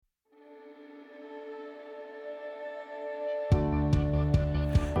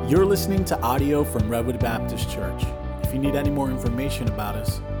You're listening to audio from Redwood Baptist Church. If you need any more information about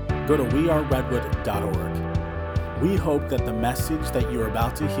us, go to weareredwood.org. We hope that the message that you're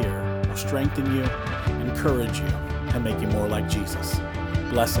about to hear will strengthen you, encourage you, and make you more like Jesus.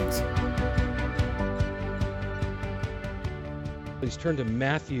 Blessings. Please turn to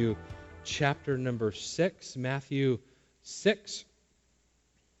Matthew chapter number 6. Matthew 6.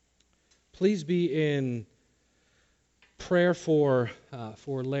 Please be in prayer for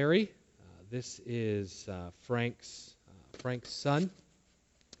Larry. This is Frank's son,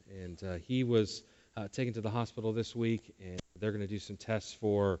 and he was taken to the hospital this week, and they're going to do some tests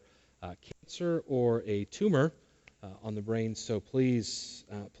for cancer or a tumor on the brain. So please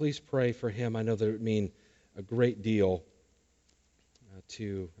pray for him. I know that it would mean a great deal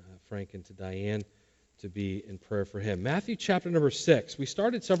to Frank and to Diane to be in prayer for him. Matthew chapter number 6. We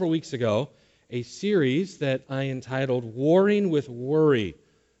started several weeks ago a series that I entitled Warring with Worry.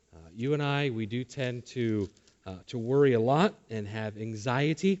 You and I, we do tend to worry a lot and have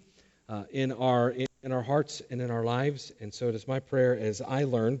anxiety in our hearts and in our lives. And so it is my prayer as I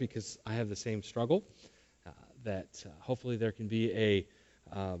learn, because I have the same struggle, that hopefully there can be a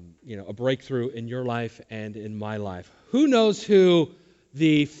breakthrough in your life and in my life. Who knows who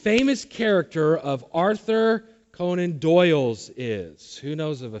the famous character of Arthur Conan Doyle's is? Who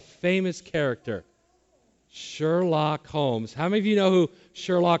knows of a famous character? Sherlock Holmes. How many of you know who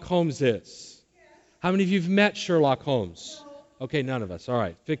Sherlock Holmes is? How many of you have met Sherlock Holmes? Okay, none of us. All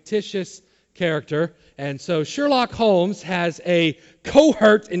right. Fictitious character. And so Sherlock Holmes has a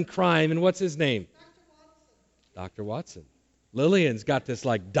cohort in crime, and what's his name? Dr. Watson. Lillian's got this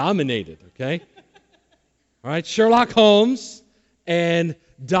like dominated, okay? All right, Sherlock Holmes and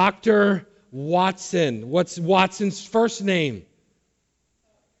Dr. Watson. What's Watson's first name?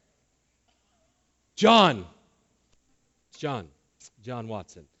 John. John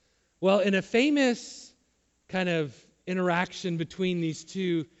Watson. Well, in a famous kind of interaction between these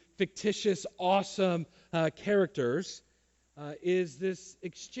two fictitious, awesome characters is this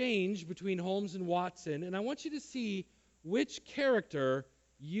exchange between Holmes and Watson. And I want you to see which character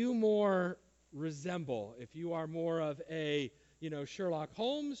you more resemble. If you are more of a Sherlock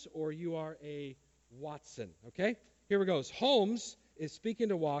Holmes, or you are a Watson, okay? Here we go. Holmes is speaking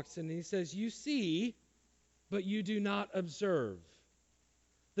to Watson, and he says, "You see, but you do not observe.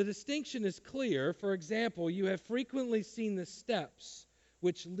 The distinction is clear. For example, you have frequently seen the steps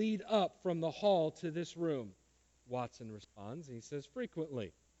which lead up from the hall to this room." Watson responds, and he says,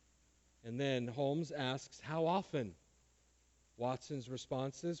 "Frequently." And then Holmes asks, "How often?" Watson's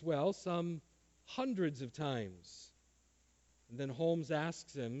response is, "Well, some hundreds of times." And then Holmes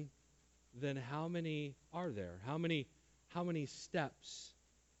asks him, "Then how many are there? How many steps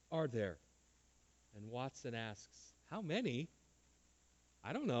are there?" And Watson asks, "How many?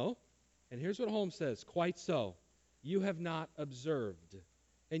 I don't know." And here's what Holmes says, "Quite so. You have not observed,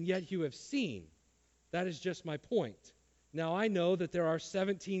 and yet you have seen. That is just my point. Now I know that there are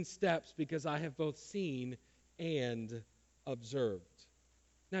 17 steps because I have both seen and observed."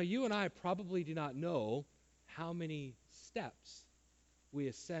 Now you and I probably do not know how many steps we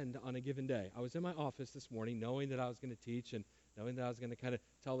ascend on a given day. I was in my office this morning knowing that I was going to teach and knowing that I was going to kind of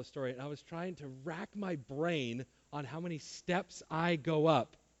tell the story, and I was trying to rack my brain on how many steps I go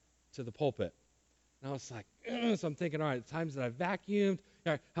up to the pulpit. And I was like, so I'm thinking, all right, the times that I vacuumed,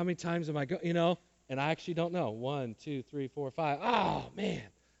 all right, how many times am I and I actually don't know. 1, 2, 3, 4, 5. Oh, man.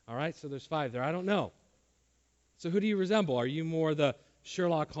 All right, so there's 5 there. I don't know. So who do you resemble? Are you more the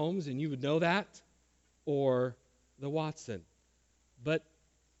Sherlock Holmes, and you would know that, or the Watson? But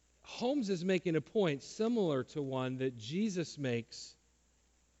Holmes is making a point similar to one that Jesus makes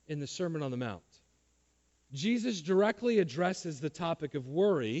in the Sermon on the Mount. Jesus directly addresses the topic of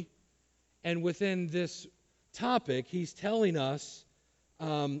worry, and within this topic, he's telling us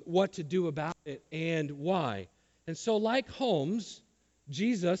what to do about it and why. And so like Holmes,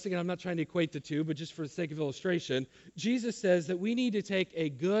 Jesus, again, I'm not trying to equate the two, but just for the sake of illustration, Jesus says that we need to take a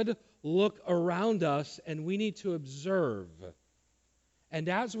good look around us, and we need to observe. And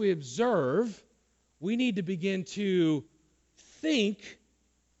as we observe, we need to begin to think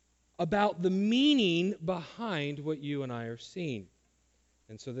about the meaning behind what you and I are seeing.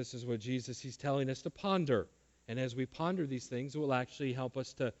 And so this is what he's telling us to ponder. And as we ponder these things, it will actually help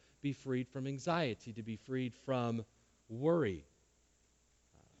us to be freed from anxiety, to be freed from worry.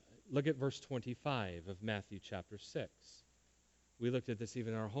 Look at verse 25 of Matthew chapter 6. We looked at this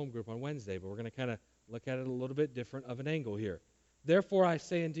even in our home group on Wednesday, but we're going to kind of look at it a little bit different of an angle here. "Therefore I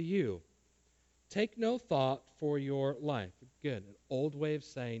say unto you, take no thought for your life." Again, an old way of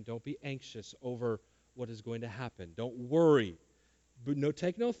saying don't be anxious over what is going to happen. Don't worry. But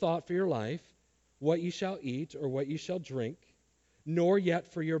take no thought for your life, what ye shall eat or what ye shall drink, nor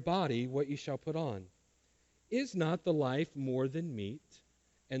yet for your body what ye shall put on. Is not the life more than meat,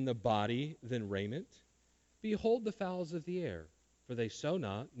 and the body than raiment? Behold the fowls of the air, for they sow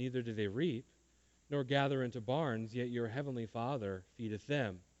not, neither do they reap, nor gather into barns, yet your heavenly Father feedeth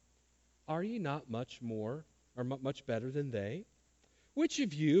them. Are ye not much more, or much better than they? Which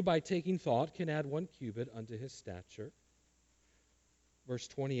of you, by taking thought, can add 1 cubit unto his stature? Verse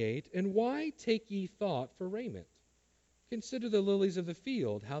 28, and why take ye thought for raiment? Consider the lilies of the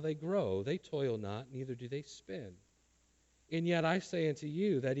field, how they grow. They toil not, neither do they spin. And yet I say unto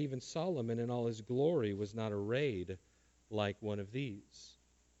you that even Solomon in all his glory was not arrayed like one of these.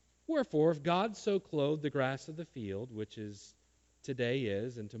 Wherefore, if God so clothed the grass of the field, which is today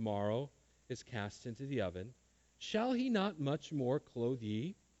is, and tomorrow is cast into the oven, shall he not much more clothe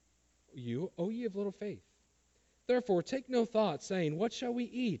you, O ye of little faith? Therefore take no thought, saying, what shall we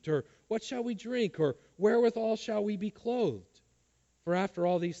eat, or what shall we drink, or wherewithal shall we be clothed? For after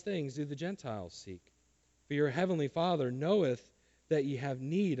all these things do the Gentiles seek. For your heavenly Father knoweth that ye have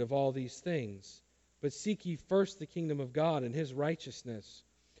need of all these things. But seek ye first the kingdom of God and his righteousness,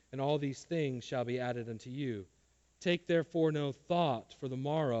 and all these things shall be added unto you. Take therefore no thought for the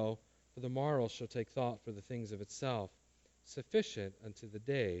morrow shall take thought for the things of itself. Sufficient unto the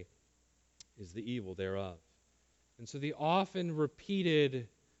day is the evil thereof. And so the often repeated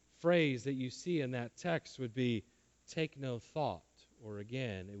phrase that you see in that text would be, take no thought. Or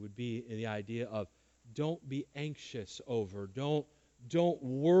again, it would be the idea of don't be anxious over, don't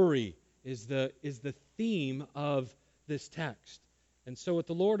worry is the theme of this text. And so what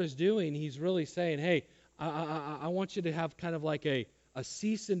the Lord is doing, he's really saying, hey, I want you to have kind of like a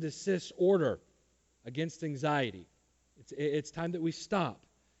cease and desist order against anxiety. It's time that we stop.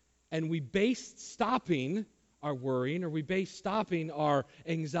 And we base stopping our worrying, or we base stopping our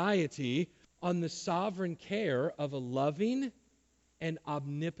anxiety on the sovereign care of a loving and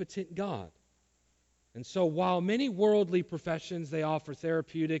omnipotent God. And so while many worldly professions, they offer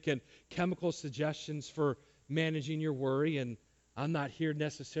therapeutic and chemical suggestions for managing your worry, and I'm not here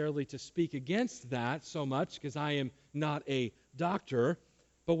necessarily to speak against that so much because I am not a doctor,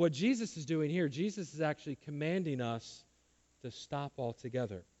 but what Jesus is doing here, Jesus is actually commanding us to stop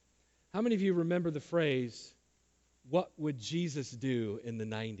altogether. How many of you remember the phrase, what would Jesus do in the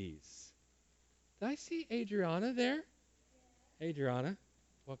 90s? Did I see Adriana there? Adriana,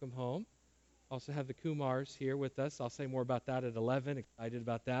 welcome home. Also have the Kumars here with us. I'll say more about that at 11. Excited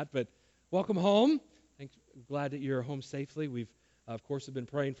about that. But welcome home. Glad that you're home safely. We've, of course, have been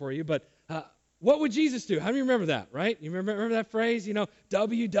praying for you. But what would Jesus do? How do you remember that, right? You remember that phrase? You know,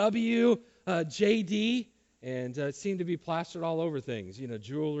 WWJD. And it seemed to be plastered all over things. You know,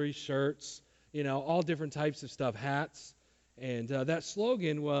 jewelry, shirts, you know, all different types of stuff, hats. And that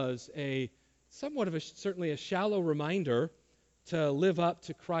slogan was certainly a shallow reminder to live up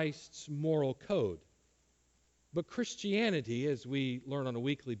to Christ's moral code. But Christianity, as we learn on a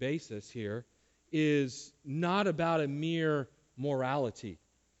weekly basis here, is not about a mere morality.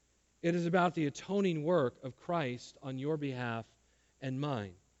 It is about the atoning work of Christ on your behalf and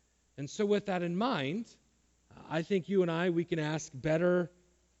mine. And so with that in mind, I think you and I, we can ask better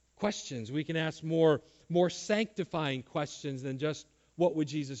questions. We can ask more sanctifying questions than just what would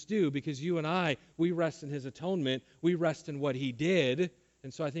Jesus do? Because you and I, we rest in his atonement. We rest in what he did.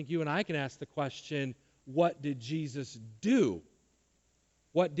 And so I think you and I can ask the question, what did Jesus do?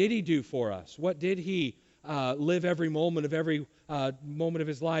 What did he do for us? What did he live every moment of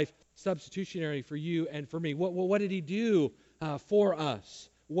his life substitutionary for you and for me? What did he do for us?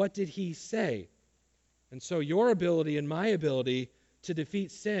 What did he say? And so your ability and my ability to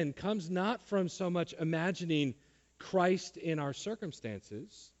defeat sin comes not from so much imagining Christ in our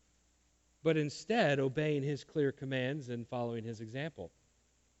circumstances, but instead obeying his clear commands and following his example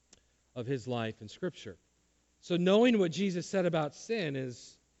of his life in Scripture. So knowing what Jesus said about sin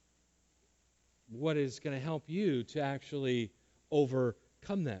is what is going to help you to actually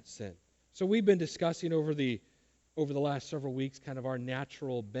overcome that sin. So we've been discussing over the last several weeks kind of our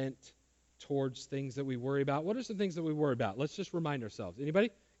natural bent towards things that we worry about. What are some things that we worry about? Let's just remind ourselves. Anybody?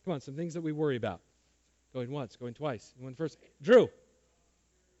 Come on, some things that we worry about. Going once, going twice. You went first. Drew.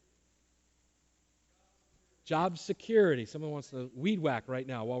 Job security. Someone wants to weed whack right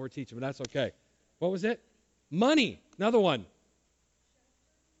now while we're teaching, but that's okay. What was it? Money. Another one.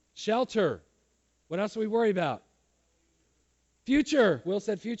 Shelter. What else do we worry about? Future. Will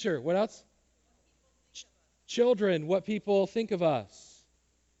said future. What else? Children. What people think of us.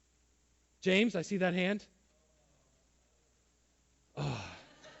 James, I see that hand. Oh.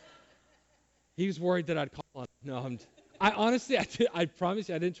 He was worried that I'd call on him. No, I honestly, I promise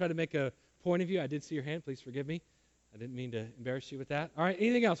you, I didn't try to make a point of you. I did see your hand. Please forgive me. I didn't mean to embarrass you with that. All right,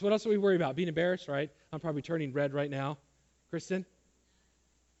 anything else? What else are we worried about? Being embarrassed, right? I'm probably turning red right now. Kristen?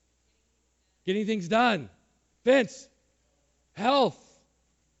 Getting things done. Vince? Health.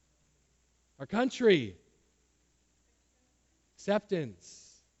 Our country.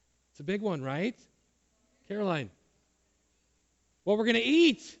 Acceptance. It's a big one, right? Caroline? What we're going to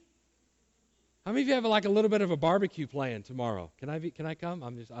eat. How many of you have like a little bit of a barbecue plan tomorrow? Can I come?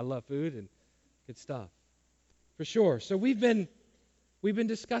 I love food and good stuff. For sure. So we've been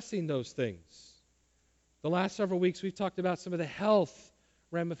discussing those things. The last several weeks we've talked about some of the health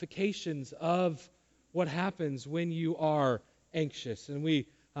ramifications of what happens when you are anxious, and we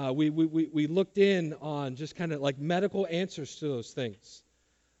looked in on just kind of like medical answers to those things.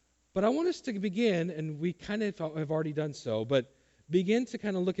 But I want us to begin, and we kind of have already done so, but begin to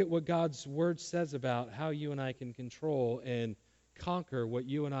kind of look at what God's Word says about how you and I can control and conquer what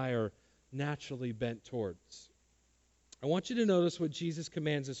you and I are naturally bent towards. I want you to notice what Jesus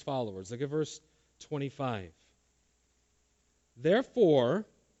commands his followers. Look at verse 25. Therefore,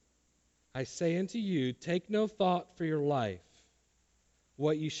 I say unto you, take no thought for your life,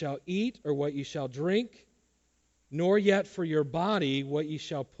 what ye shall eat or what ye shall drink, nor yet for your body what ye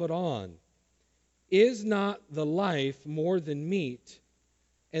shall put on. Is not the life more than meat,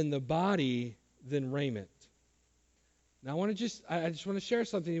 and the body than raiment? Now I just want to share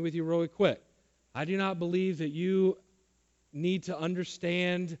something with you really quick. I do not believe that you need to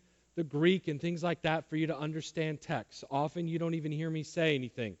understand the Greek and things like that for you to understand text. Often you don't even hear me say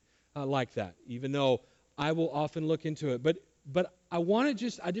anything like that, even though I will often look into it. But I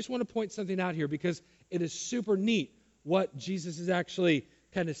just want to point something out here because it is super neat what Jesus is actually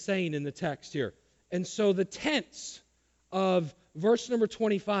kind of saying in the text here. And so the tense of verse number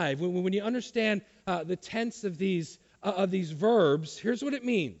 25, when you understand the tense of these verbs, here's what it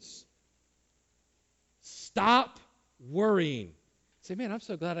means. Stop worrying. Say, man, I'm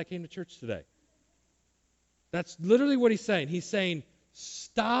so glad I came to church today. That's literally what he's saying. He's saying,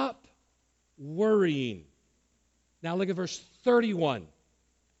 stop worrying. Now look at verse 31.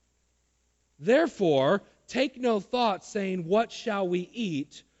 Therefore, take no thought, saying, what shall we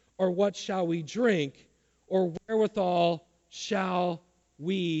eat, or what shall we drink, or wherewithal shall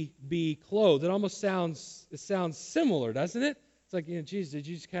we be clothed? It almost sounds similar, doesn't it? It's like, geez, did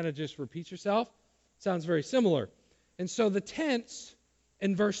you just kind of just repeat yourself? It sounds very similar. And so the tense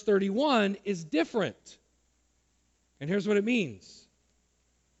in verse 31 is different. And here's what it means.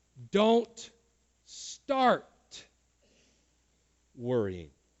 Don't start worrying.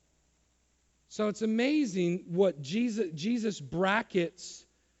 So it's amazing what Jesus brackets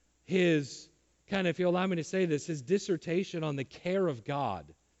his, kind of, if you'll allow me to say this, his dissertation on the care of God,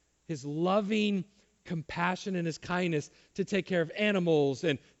 his loving compassion and his kindness to take care of animals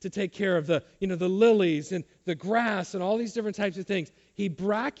and to take care of the lilies and the grass and all these different types of things. He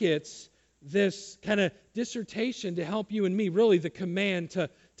brackets this kind of dissertation to help you and me, really the command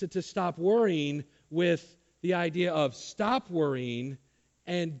to stop worrying, with the idea of stop worrying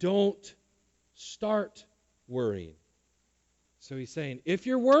and don't start worrying. So he's saying, if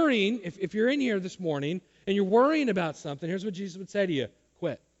you're worrying, if you're in here this morning and you're worrying about something, here's what Jesus would say to you: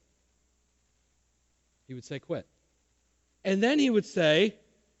 quit. He would say, quit. And then he would say,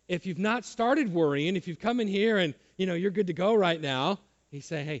 if you've not started worrying, if you've come in here and you're good to go right now, he's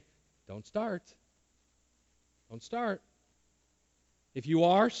saying, hey, don't start. Don't start. If you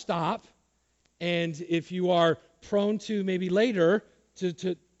are, stop. And if you are prone to maybe later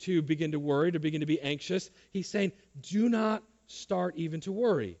to begin to worry, to begin to be anxious, he's saying, do not start even to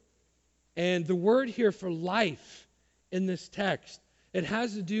worry. And the word here for life in this text, it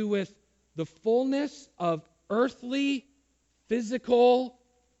has to do with the fullness of earthly, physical,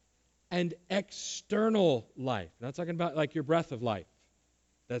 and external life. I'm not talking about like your breath of life.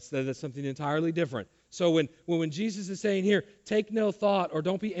 That's something entirely different. So when Jesus is saying here, take no thought or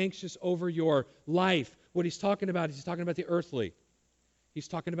don't be anxious over your life, what he's talking about is he's talking about the earthly. He's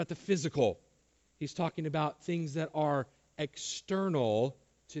talking about the physical. He's talking about things that are external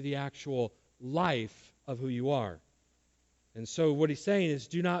to the actual life of who you are. And so what he's saying is,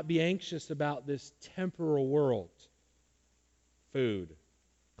 do not be anxious about this temporal world. Food,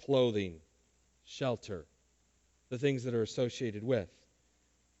 clothing, shelter, the things that are associated with.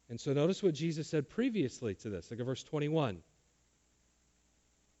 And so notice what Jesus said previously to this. Look at verse 21.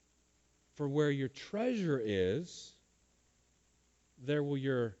 For where your treasure is, there will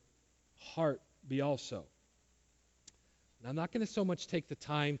your heart be also. And I'm not going to so much take the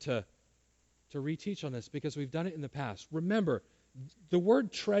time to reteach on this because we've done it in the past. Remember, the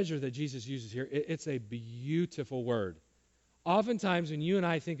word treasure that Jesus uses here, it's a beautiful word. Oftentimes when you and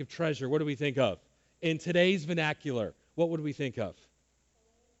I think of treasure, what do we think of? In today's vernacular, what would we think of?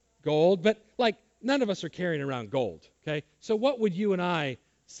 Gold. But like none of us are carrying around gold, okay? So what would you and I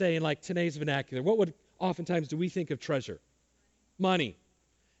say in like today's vernacular? What would oftentimes do we think of treasure? Money.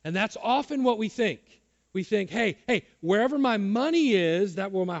 And that's often what we think. We think, hey, wherever my money is,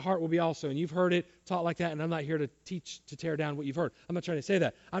 that where my heart will be also. And you've heard it taught like that, and I'm not here to teach to tear down what you've heard. I'm not trying to say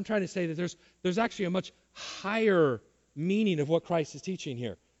that. I'm trying to say that there's actually a much higher meaning of what Christ is teaching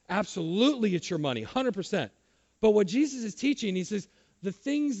here. Absolutely, it's your money, 100%. But what Jesus is teaching, he says, the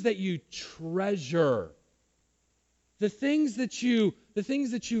things that you treasure, the things that you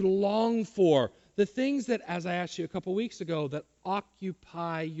long for, the things that, as I asked you a couple weeks ago, that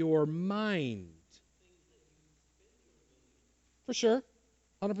occupy your mind. For sure,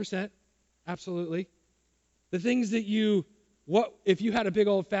 100%, absolutely. The things that if you had a big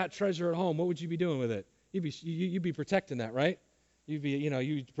old fat treasure at home, what would you be doing with it? You'd be protecting that, right?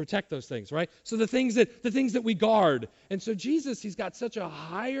 You'd protect those things, right? So the things that we guard. And so Jesus, he's got such a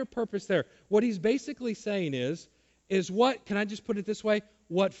higher purpose there. What he's basically saying is what, can I just put it this way?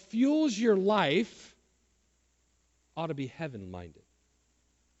 What fuels your life ought to be heaven-minded.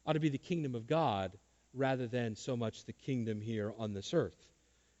 Ought to be the kingdom of God rather than so much the kingdom here on this earth.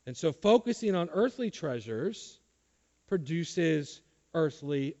 And so focusing on earthly treasures produces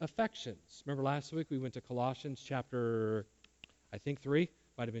earthly affections. Remember last week we went to Colossians chapter, I think 3,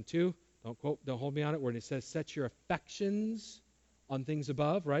 might have been 2. Don't hold me on it, where it says, set your affections on things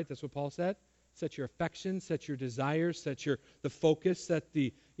above, right? That's what Paul said. Set your affections, set your desires, set the focus,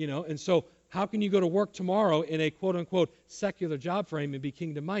 and so how can you go to work tomorrow in a quote-unquote secular job frame and be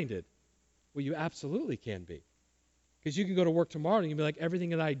kingdom-minded? Well, you absolutely can be. Because you can go to work tomorrow and you can be like,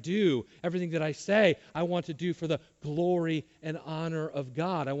 everything that I do, everything that I say, I want to do for the glory and honor of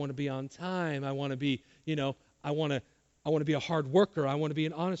God. I want to be on time. I want to be, I want to be a hard worker. I want to be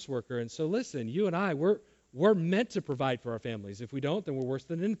an honest worker. And so listen, you and I, we're meant to provide for our families. If we don't, then we're worse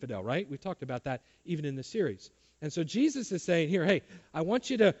than an infidel, right? We've talked about that even in the series. And so Jesus is saying here, hey, I want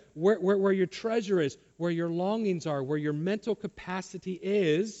you to, where your treasure is, where your longings are, where your mental capacity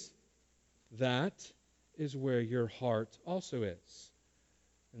is, that is where your heart also is.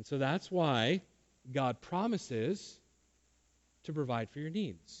 And so that's why God promises to provide for your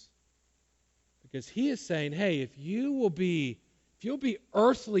needs. Because he is saying, hey, if you'll be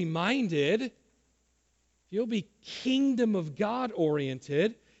earthly minded, if you'll be kingdom of God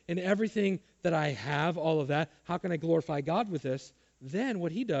oriented in everything that I have, all of that, how can I glorify God with this? Then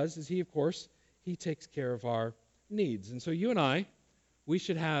what he does is he takes care of our needs. And so you and I, we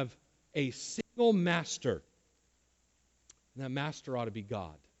should have a single master. And that master ought to be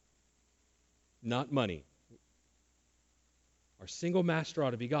God, not money. Our single master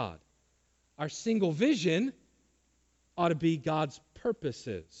ought to be God. Our single vision ought to be God's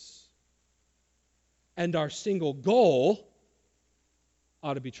purposes. And our single goal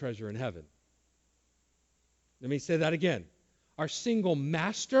ought to be treasure in heaven. Let me say that again. Our single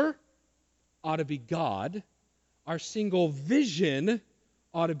master ought to be God. Our single vision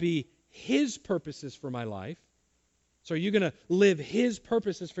ought to be his purposes for my life. So are you going to live his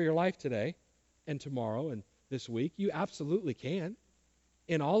purposes for your life today and tomorrow and this week? You absolutely can,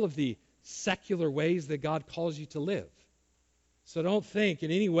 in all of the secular ways that God calls you to live. So don't think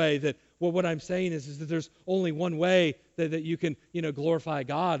in any way that, well, what I'm saying is that there's only one way that you can, glorify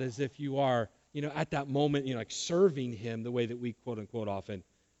God, as if you are, at that moment, like serving him the way that we, quote unquote, often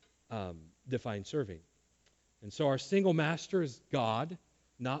define serving. And so our single master is God,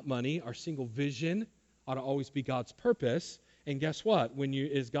 not money. Our single vision ought to always be God's purpose. And guess what? When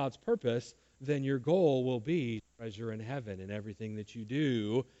is God's purpose, then your goal will be treasure in heaven. And everything that you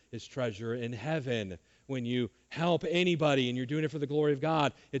do is treasure in heaven. When you help anybody and you're doing it for the glory of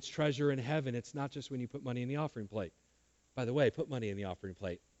God, it's treasure in heaven. It's not just when you put money in the offering plate. By the way, put money in the offering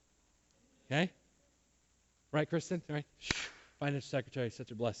plate. Okay? Right, Kristen? All right. Finance secretary is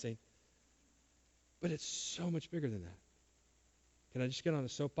such a blessing. But it's so much bigger than that. Can I just get on a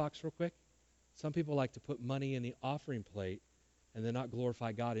soapbox real quick? Some people like to put money in the offering plate and then not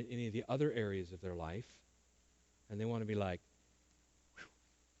glorify God in any of the other areas of their life. And they want to be like, whew,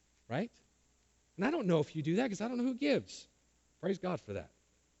 right? And I don't know if you do that because I don't know who gives. Praise God for that.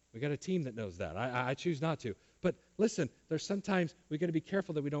 We got a team that knows that. I choose not to. But listen, there's sometimes we got to be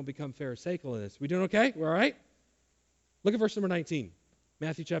careful that we don't become pharisaical in this. We doing okay? We're all right? Look at verse number 19.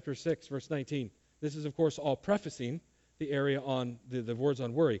 Matthew chapter 6, verse 19. This is, of course, all prefacing the area on the words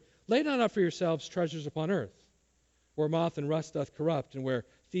on worry. Lay not up for yourselves treasures upon earth, where moth and rust doth corrupt, and where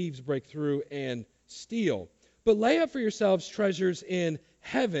thieves break through and steal. But lay up for yourselves treasures in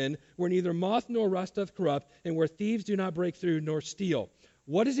heaven, where neither moth nor rust doth corrupt, and where thieves do not break through nor steal.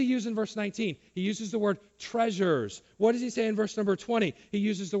 What does he use in verse 19? He uses the word treasures. What does he say in verse number 20? He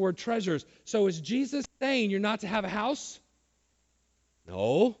uses the word treasures. So is Jesus saying you're not to have a house?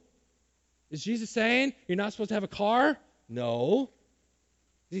 No. Is Jesus saying you're not supposed to have a car? No.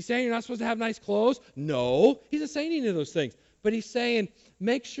 Is he saying you're not supposed to have nice clothes? No. He's not saying any of those things. But he's saying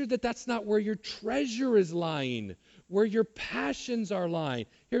make sure that that's not where your treasure is lying, where your passions are lying.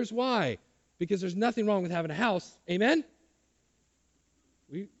 Here's why. Because there's nothing wrong with having a house. Amen?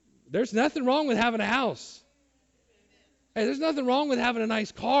 There's nothing wrong with having a house. Hey, there's nothing wrong with having a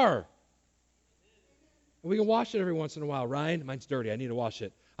nice car. We can wash it every once in a while. Ryan, mine's dirty. I need to wash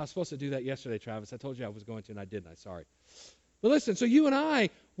it. I was supposed to do that yesterday, Travis. I told you I was going to, and I didn't. I'm sorry. But listen, so you and I,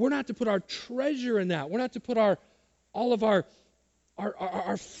 we're not to put our treasure in that. We're not to put all of our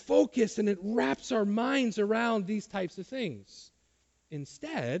focus, and it wraps our minds around these types of things.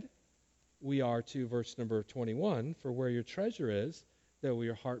 Instead, we are to verse number 21, for where your treasure is, there will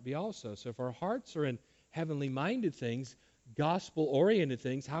your heart be also. So if our hearts are in heavenly minded things, gospel oriented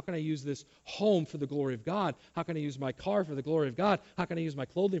things, how can I use this home for the glory of God? How can I use my car for the glory of God? How can I use my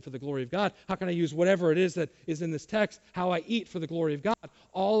clothing for the glory of God? How can I use whatever it is that is in this text, how I eat for the glory of God?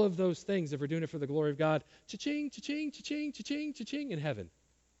 All of those things, if we're doing it for the glory of God, cha-ching, cha-ching, cha-ching, cha-ching, cha-ching in heaven.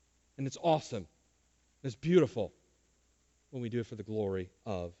 And it's awesome. It's beautiful when we do it for the glory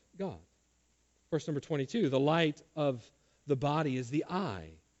of God. Verse number 22, the light of the body is the eye.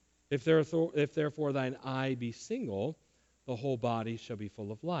 If therefore thine eye be single, the whole body shall be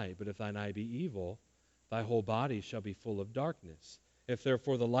full of light. But if thine eye be evil, thy whole body shall be full of darkness. If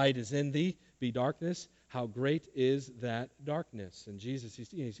therefore the light is in thee, be darkness, how great is that darkness? And Jesus,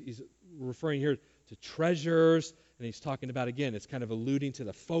 he's referring here to treasures, and he's talking about, again, it's kind of alluding to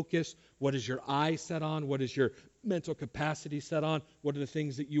the focus. What is your eye set on? What is your mental capacity set on? What are the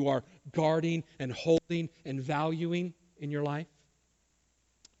things that you are guarding and holding and valuing in your life?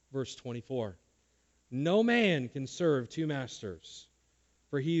 Verse 24. No man can serve two masters,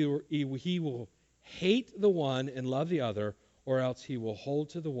 for he will hate the one and love the other, or else he will hold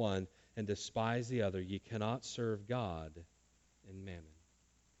to the one and despise the other. Ye cannot serve God and mammon.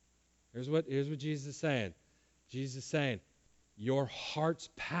 Here's what Jesus is saying. Jesus is saying, your heart's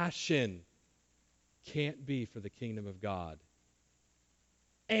passion can't be for the kingdom of God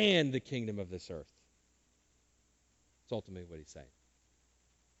and the kingdom of this earth. That's ultimately what he's saying.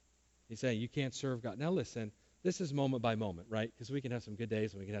 He's saying you can't serve God. Now listen, this is moment by moment, right? Because we can have some good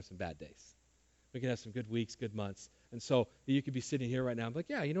days and we can have some bad days. We can have some good weeks, good months. And so you could be sitting here right now and be like,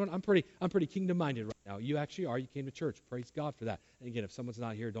 yeah, you know what? I'm pretty kingdom-minded right now. You actually are. You came to church. Praise God for that. And again, if someone's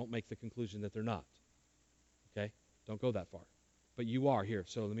not here, don't make the conclusion that they're not. Okay? Don't go that far. But you are here,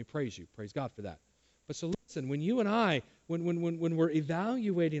 so let me praise you. Praise God for that. But so listen, when you and I, when we're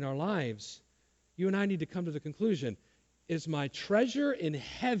evaluating our lives, you and I need to come to the conclusion, is my treasure in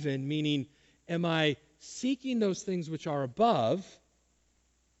heaven, meaning am I seeking those things which are above,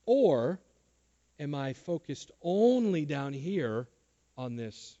 or am I focused only down here on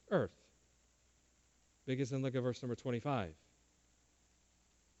this earth? Because then look at verse number 25.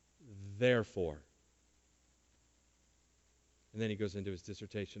 Therefore. And then he goes into his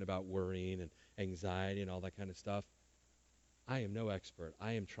dissertation about worrying and anxiety and all that kind of stuff. I am no expert.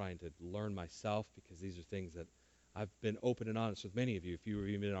 I am trying to learn myself, because these are things that I've been open and honest with many of you. If you were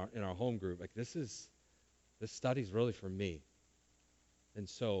even in our home group, like this study's really for me. And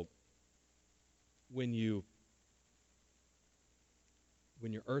so when you're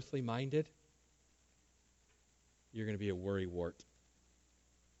earthly minded, you're going to be a worrywart.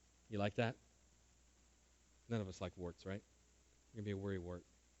 You like that? None of us like warts, right? You're going to be a worrywart.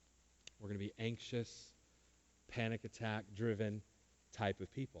 We're going to be anxious, panic attack driven type of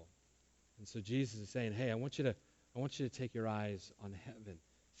people. And so Jesus is saying, hey, I want you to take your eyes on heaven.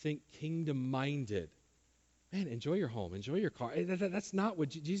 Think kingdom-minded. Man, enjoy your home. Enjoy your car. That's not what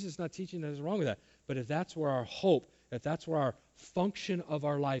Jesus is not teaching. There's wrong with that. But if that's where our hope, if that's where our function of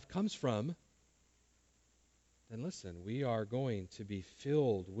our life comes from, then listen, we are going to be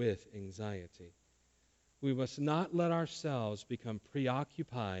filled with anxiety. We must not let ourselves become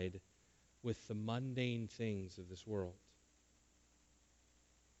preoccupied with the mundane things of this world.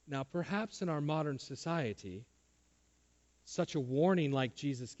 Now, perhaps in our modern society, such a warning like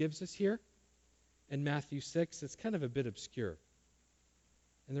Jesus gives us here in Matthew 6, it's kind of a bit obscure.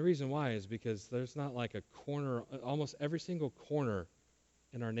 And the reason why is because there's not like a corner, almost every single corner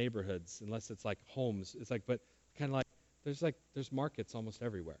in our neighborhoods, unless it's like homes, it's like, but kind of like, there's markets almost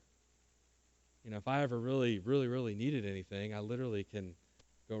everywhere. You know, if I ever really, really, really needed anything, I literally can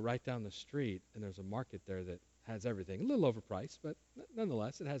go right down the street, and there's a market there that has everything. A little overpriced, but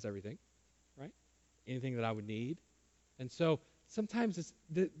nonetheless, it has everything, right? Anything that I would need. And so sometimes it's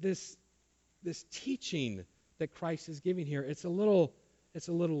this teaching that Christ is giving here, it's a little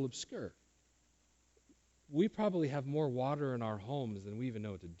obscure. We probably have more water in our homes than we even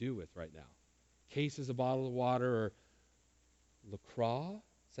know what to do with right now. Cases of bottled water, or LaCroix,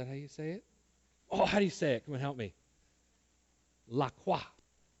 is that how you say it? Oh, how do you say it? Come on, help me. LaCroix.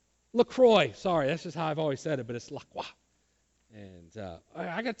 LaCroix, sorry, that's just how I've always said it, but it's LaCroix. And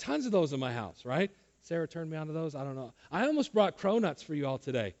I got tons of those in my house, right? Sarah turned me on to those. I don't know. I almost brought cronuts for you all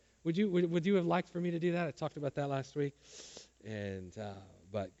today. Would you have liked for me to do that? I talked about that last week. And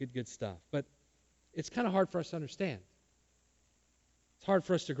but good stuff. But it's kind of hard for us to understand. It's hard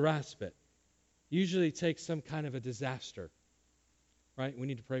for us to grasp it. Usually it takes some kind of a disaster, right? We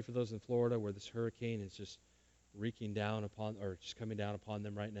need to pray for those in Florida where this hurricane is just wreaking down upon, or just coming down upon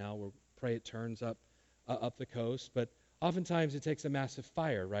them right now. We'll pray it turns up the coast. But oftentimes it takes a massive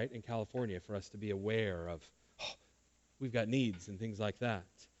fire, right, in California for us to be aware of, we've got needs and things like that.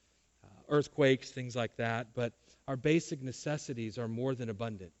 Earthquakes, things like that. But our basic necessities are more than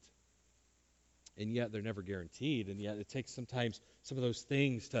abundant. And yet they're never guaranteed. And yet it takes sometimes some of those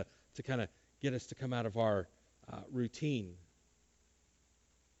things to kind of get us to come out of our routine.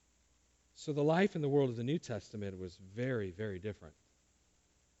 So the life in the world of the New Testament was very, very different.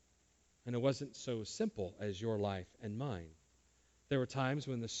 And it wasn't so simple as your life and mine. There were times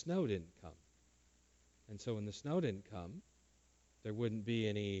when the snow didn't come. And so when the snow didn't come, there wouldn't be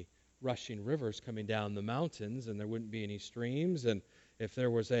any rushing rivers coming down the mountains, and there wouldn't be any streams. And if there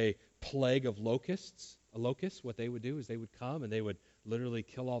was a plague of locusts, what they would do is they would come and they would literally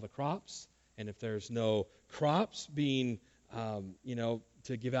kill all the crops. And if there's no crops being,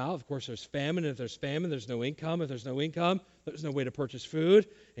 to give out, of course there's famine. If there's famine, there's no income. If there's no income, there's no way to purchase food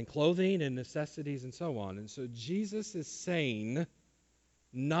and clothing and necessities and so on. And so Jesus is saying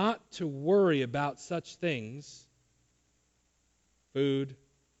not to worry about such things, food,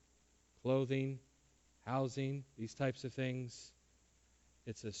 clothing, housing, these types of things.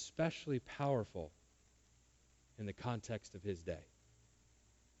 It's especially powerful in the context of his day.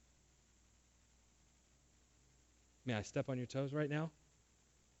 May I step on your toes right now?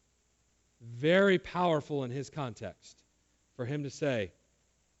 Very powerful in his context for him to say,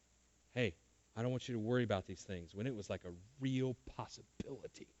 hey, I don't want you to worry about these things, when it was like a real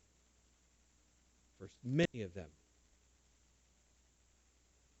possibility for many of them.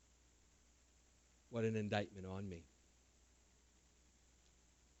 What an indictment on me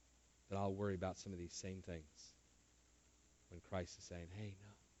that I'll worry about some of these same things when Christ is saying, hey,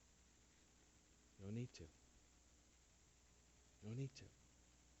 no, you don't need to. You don't need to.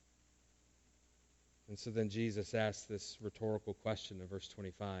 And so then Jesus asks this rhetorical question in verse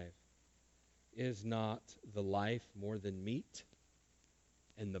 25. Is not the life more than meat,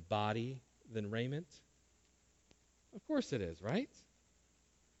 and the body than raiment? Of course it is, right?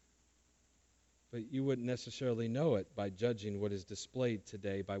 But you wouldn't necessarily know it by judging what is displayed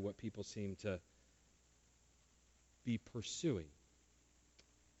today by what people seem to be pursuing.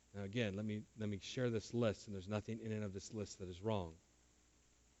 Now again, let me share this list, and there's nothing in and of this list that is wrong.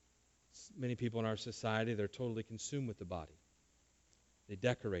 Many people in our society, they're totally consumed with the body. They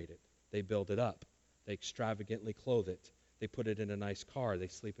decorate it. They build it up. They extravagantly clothe it. They put it in a nice car. They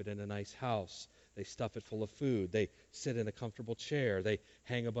sleep it in a nice house. They stuff it full of food. They sit in a comfortable chair. They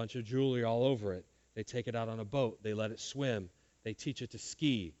hang a bunch of jewelry all over it. They take it out on a boat. They let it swim. They teach it to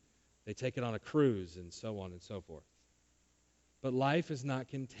ski. They take it on a cruise, and so on and so forth. But life is not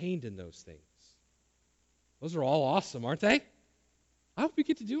contained in those things. Those are all awesome, aren't they? I hope we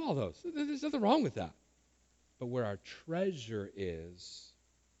get to do all those. There's nothing wrong with that. But where our treasure is,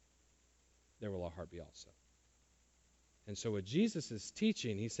 there will our heart be also. And so what Jesus is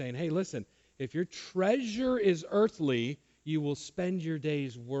teaching, he's saying, hey, listen, if your treasure is earthly, you will spend your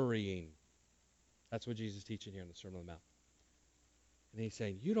days worrying. That's what Jesus is teaching here in the Sermon on the Mount. And he's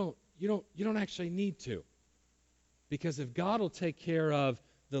saying, you don't actually need to. Because if God will take care of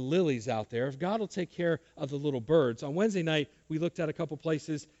the lilies out there, if God will take care of the little birds. On Wednesday night, we looked at a couple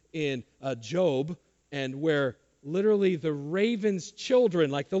places in Job, and where literally the raven's children,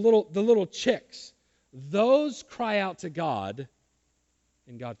 like the little chicks, those cry out to God,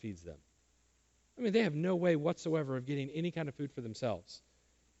 and God feeds them. I mean, they have no way whatsoever of getting any kind of food for themselves.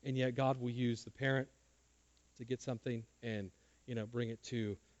 And yet God will use the parent to get something and, bring it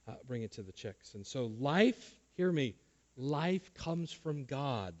to the chicks. And so life, hear me, life comes from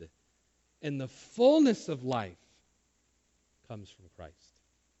God. And the fullness of life comes from Christ.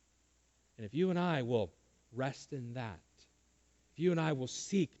 And if you and I will rest in that, if you and I will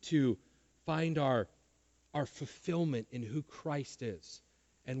seek to find our our fulfillment in who Christ is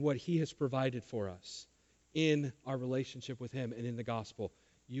and what he has provided for us in our relationship with him and in the gospel,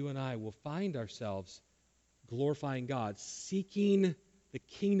 you and I will find ourselves glorifying God, seeking the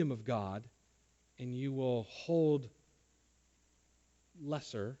kingdom of God, and you will hold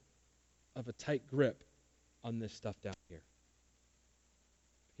lesser of a tight grip on this stuff down here.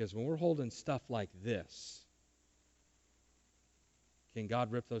 Because when we're holding stuff like this, can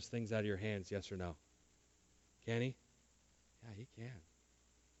God rip those things out of your hands, yes or no? Can he? Yeah, he can.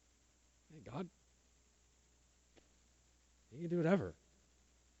 Hey, God, he can do whatever.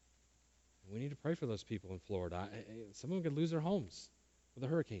 We need to pray for those people in Florida. Some of them could lose their homes with a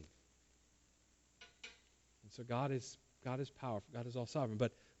hurricane. And so God is powerful. God is all sovereign.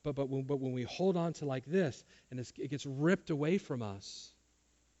 But when we hold on to like this, and it gets ripped away from us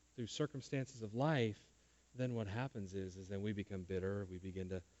through circumstances of life, then what happens is then we become bitter. We begin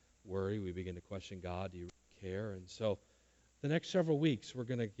to worry. We begin to question God. Do you really care? And so the next several weeks, we're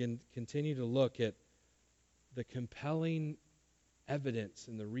going to continue to look at the compelling evidence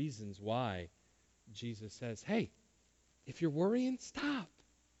and the reasons why Jesus says, hey, if you're worrying, stop.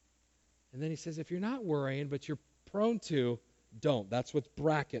 And then he says, if you're not worrying, but you're prone to, don't. That's what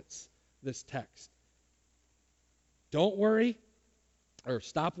brackets this text. Don't worry, or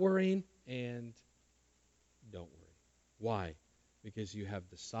stop worrying, and don't worry. Why? Because you have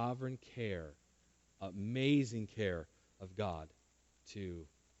the sovereign care, amazing care of God to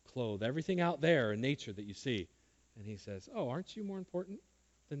clothe everything out there in nature that you see. And he says, oh, aren't you more important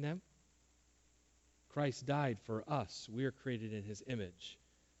than them? Christ died for us. We are created in his image.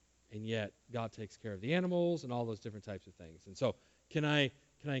 And yet, God takes care of the animals and all those different types of things. And so, can I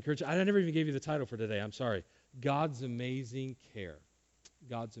encourage you? I never even gave you the title for today. I'm sorry. God's amazing care.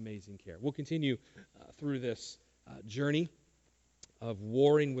 God's amazing care. We'll continue through this journey of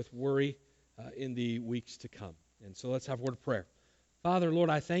warring with worry in the weeks to come. And so let's have a word of prayer. Father, Lord,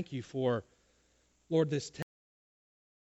 I thank you for, Lord, this